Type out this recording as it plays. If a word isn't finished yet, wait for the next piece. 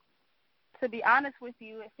to be honest with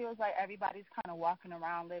you, it feels like everybody's kind of walking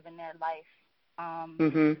around living their life.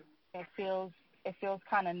 It feels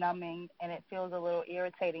kind of numbing, and it feels a little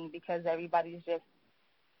irritating because everybody's just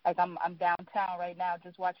like I'm downtown right now,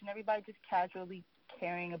 just watching everybody just casually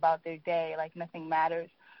caring about their day, like nothing matters.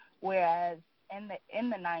 Whereas in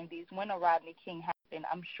the 90s, when a Rodney King happened,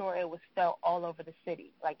 I'm sure it was felt all over the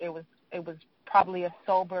city. Like it was probably a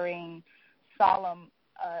sobering, solemn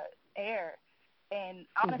air. And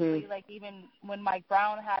honestly, like even when Mike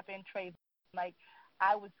Brown happened, Trayvon, like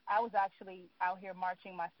I was actually out here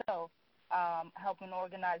marching myself, helping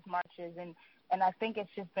organize marches, and I think it's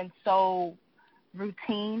just been so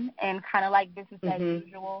routine and kind of like business as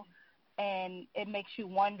usual, and it makes you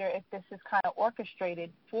wonder if this is kind of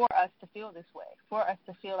orchestrated for us to feel this way, for us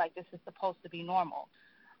to feel like this is supposed to be normal,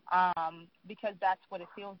 because that's what it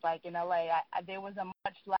feels like in LA. There was a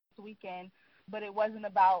march last weekend, but it wasn't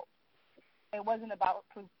about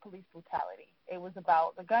police brutality. It was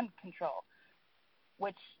about the gun control,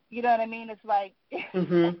 which, you know what I mean? It's like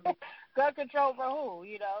gun control for who,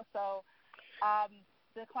 you know? So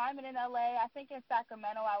the climate in L.A., I think in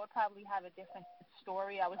Sacramento I would probably have a different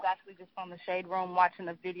story. I was actually just from the Shade Room watching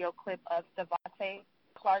a video clip of Devontae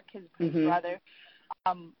Clark, his brother,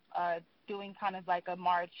 doing kind of like a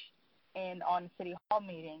march on the City Hall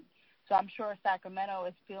meeting. So I'm sure Sacramento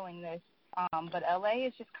is feeling this. But L.A.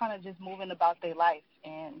 is just kind of just moving about their life,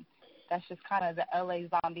 and that's just kind of the L.A.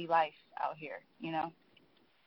 zombie life out here, you know?